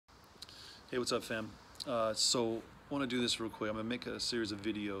Hey, what's up, fam? So I want to do this real quick. I'm gonna make a series of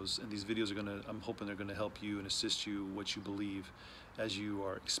videos, and these videos I'm hoping they're gonna help you and assist you what you believe as you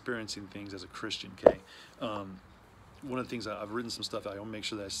are experiencing things as a Christian. Okay. One of the things I've written some stuff. I want to make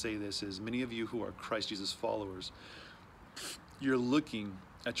sure that I say this is many of you who are Christ Jesus followers, you're looking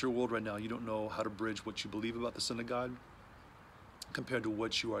at your world right now. You don't know how to bridge what you believe about the Son of God compared to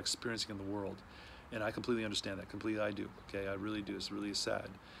what you are experiencing in the world. And I completely understand that. Completely, I do. Okay, I really do. It's really sad.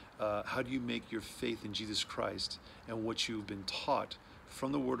 How do you make your faith in Jesus Christ and what you've been taught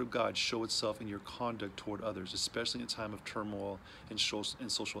from the Word of God show itself in your conduct toward others, especially in a time of turmoil and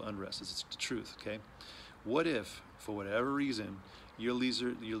social unrest? It's the truth. Okay. What if, for whatever reason, your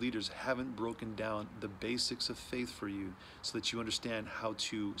leaders haven't broken down the basics of faith for you so that you understand how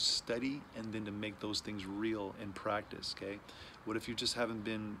to study and then to make those things real in practice, okay? What if you just haven't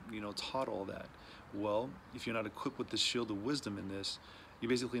been, taught all that? Well, if you're not equipped with the shield of wisdom in this, you're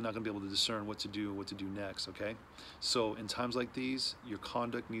basically not going to be able to discern what to do next, okay? So in times like these, your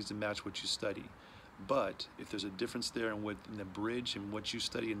conduct needs to match what you study. But if there's a difference there in the bridge and what you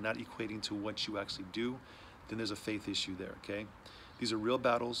study and not equating to what you actually do, then there's a faith issue there, okay? These are real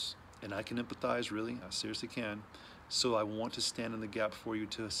battles, and I can empathize, really. I seriously can. So I want to stand in the gap for you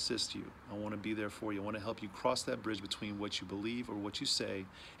to assist you. I want to be there for you. I want to help you cross that bridge between what you believe or what you say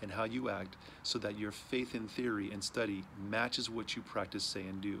and how you act so that your faith in theory and study matches what you practice, say,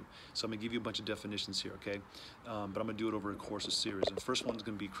 and do. So I'm going to give you a bunch of definitions here, okay? But I'm going to do it over a course of series. And the first one is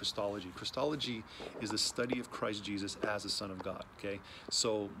going to be Christology. Christology is the study of Christ Jesus as the Son of God, okay?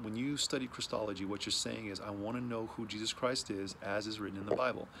 So when you study Christology, what you're saying is, I want to know who Jesus Christ is as is written in the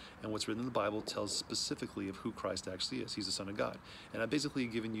Bible. And what's written in the Bible tells specifically of who Christ actually is. He's the Son of God. And I've basically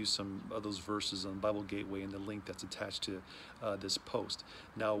given you some of those verses on Bible Gateway and the link that's attached to this post.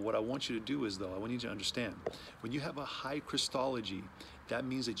 Now, what I want you to do is, though, I want you to understand, when you have a high Christology, that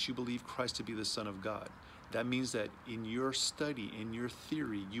means that you believe Christ to be the Son of God. That means that in your study, in your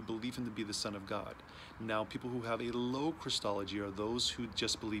theory, you believe him to be the Son of God. Now, people who have a low Christology are those who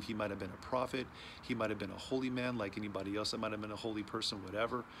just believe he might have been a prophet, he might have been a holy man like anybody else, that might have been a holy person,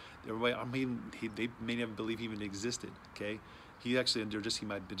 whatever. They may never believe he even existed, okay? He might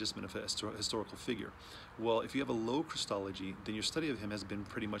have just been a historical figure. Well, if you have a low Christology, then your study of him has been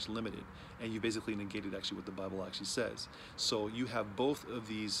pretty much limited, and you basically negated actually what the Bible actually says. So you have both of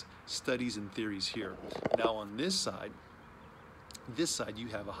these studies and theories here. Now on this side you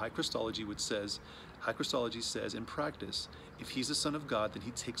have a high Christology, which says, high Christology says in practice, if he's the Son of God, then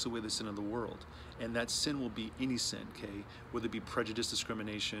he takes away the sin of the world. And that sin will be any sin, okay? Whether it be prejudice,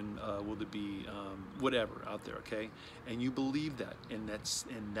 discrimination, whether it be whatever out there, okay? And you believe that, and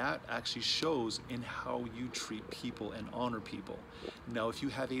that actually shows in how you treat people and honor people. Now, if you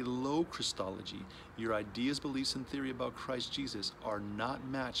have a low Christology, your ideas, beliefs, and theory about Christ Jesus are not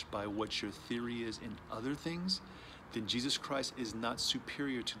matched by what your theory is in other things, then Jesus Christ is not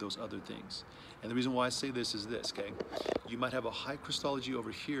superior to those other things. And the reason why I say this is this, okay? You might have a high Christology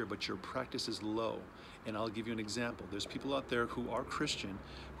over here, but your practice is low. And I'll give you an example. There's people out there who are Christian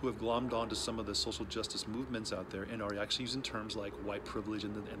who have glommed onto some of the social justice movements out there and are actually using terms like white privilege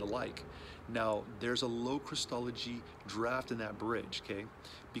and the like. Now, there's a low Christology draft in that bridge, okay?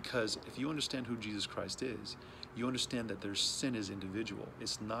 Because if you understand who Jesus Christ is, you understand that their sin is individual.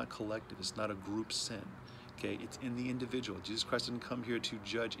 It's not collective. It's not a group sin. Okay, it's in the individual. Jesus Christ didn't come here to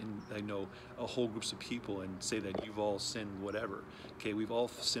judge a whole groups of people and say that you've all sinned, whatever. Okay, we've all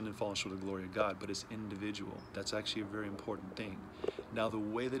sinned and fallen short of the glory of God, but it's individual. That's actually a very important thing. Now, the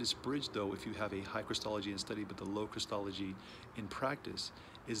way that it's bridged, though, if you have a high Christology in study but the low Christology in practice,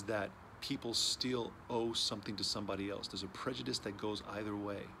 is that people still owe something to somebody else. There's a prejudice that goes either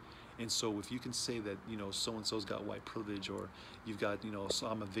way. And so if you can say that, so-and-so's got white privilege, or you've got, so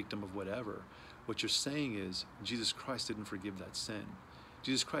I'm a victim of whatever, what you're saying is Jesus Christ didn't forgive that sin.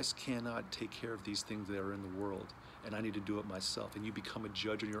 Jesus Christ cannot take care of these things that are in the world, and I need to do it myself. And you become a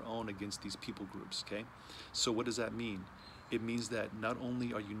judge on your own against these people groups, okay? So what does that mean? It means that not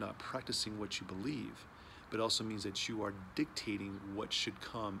only are you not practicing what you believe, but also means that you are dictating what should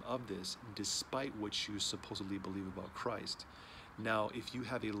come of this despite what you supposedly believe about Christ. Now, if you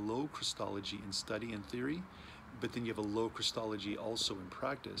have a low Christology in study and theory, but then you have a low Christology also in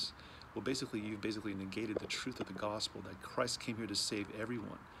practice, well, you've basically negated the truth of the gospel, that Christ came here to save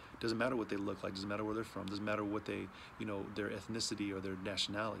everyone. Doesn't matter what they look like, doesn't matter where they're from, doesn't matter what their ethnicity or their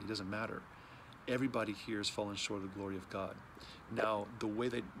nationality, it doesn't matter. Everybody here has fallen short of the glory of God. Now, the way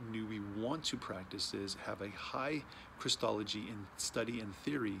that we want to practice is have a high Christology in study and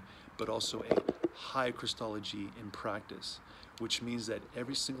theory, but also a high Christology in practice, which means that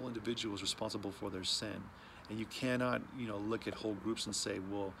every single individual is responsible for their sin. And you cannot, look at whole groups and say,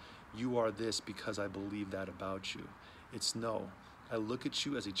 well, you are this because I believe that about you. It's no. I look at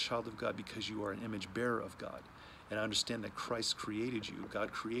you as a child of God because you are an image bearer of God. And I understand that Christ created you,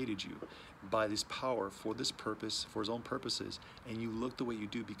 God created you by this power for this purpose, for his own purposes. And you look the way you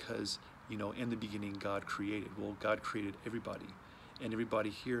do because, in the beginning, God created. Well, God created everybody. And everybody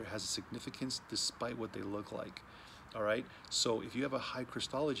here has a significance despite what they look like. All right? So if you have a high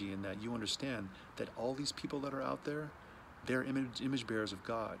Christology in that, you understand that all these people that are out there, they're image bearers of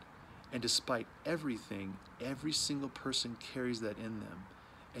God. And despite everything, every single person carries that in them.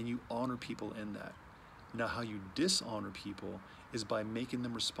 And you honor people in that. Now, how you dishonor people is by making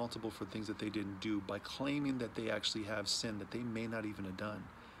them responsible for things that they didn't do, by claiming that they actually have sin that they may not even have done,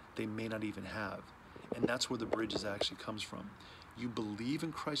 they may not even have. And that's where the bridges actually comes from. You believe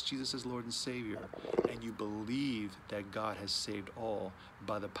in Christ Jesus as Lord and Savior, and you believe that God has saved all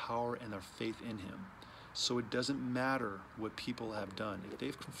by the power and their faith in him. So it doesn't matter what people have done. If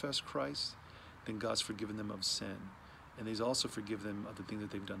they've confessed Christ, then God's forgiven them of sin. And he's also forgiven them of the things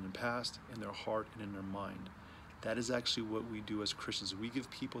that they've done in the past, in their heart and in their mind. That is actually what we do as Christians. We give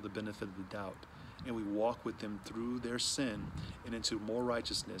people the benefit of the doubt, and we walk with them through their sin and into more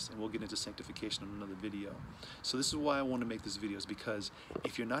righteousness, and we'll get into sanctification in another video. So this is why I want to make this video, is because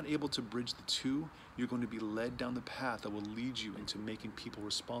if you're not able to bridge the two, you're going to be led down the path that will lead you into making people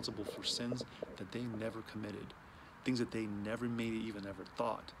responsible for sins that they never committed, things that they never maybe even ever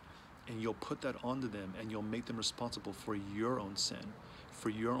thought. And you'll put that onto them, and you'll make them responsible for your own sin,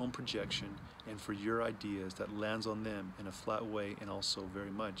 for your own projection, and for your ideas that lands on them in a flat way, and also very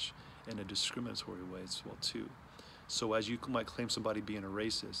much in a discriminatory way as well too. So as you might claim somebody being a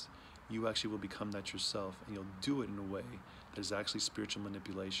racist, you actually will become that yourself, and you'll do it in a way that is actually spiritual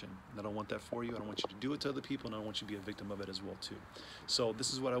manipulation. And I don't want that for you. I don't want you to do it to other people, and I don't want you to be a victim of it as well too. So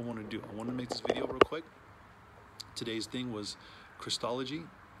this is what I want to do. I want to make this video real quick. Today's thing was Christology.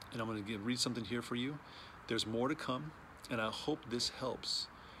 And I'm going to read something here for you. There's more to come, and I hope this helps.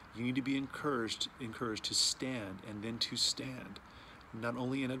 You need to be encouraged to stand, and then to stand, not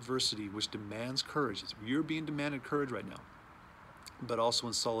only in adversity, which demands courage. You're being demanded courage right now, but also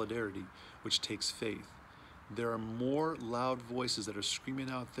in solidarity, which takes faith. There are more loud voices that are screaming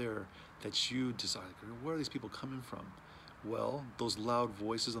out there that you decide, where are these people coming from? Well, those loud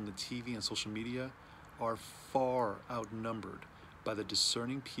voices on the TV and social media are far outnumbered by the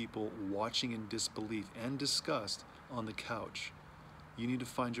discerning people watching in disbelief and disgust on the couch. You need to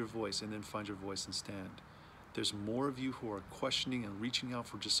find your voice, and then find your voice and stand. There's more of you who are questioning and reaching out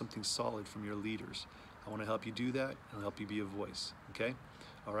for just something solid from your leaders. I want to help you do that and help you be a voice, okay?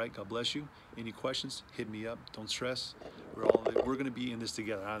 All right, God bless you. Any questions, hit me up. Don't stress. We're going to be in this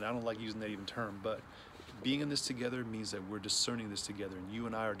together. I don't like using that even term, but being in this together means that we're discerning this together, and you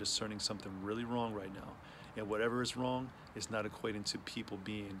and I are discerning something really wrong right now. And whatever is wrong is not equating to people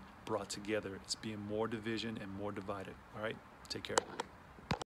being brought together. It's being more division and more divided. All right? Take care.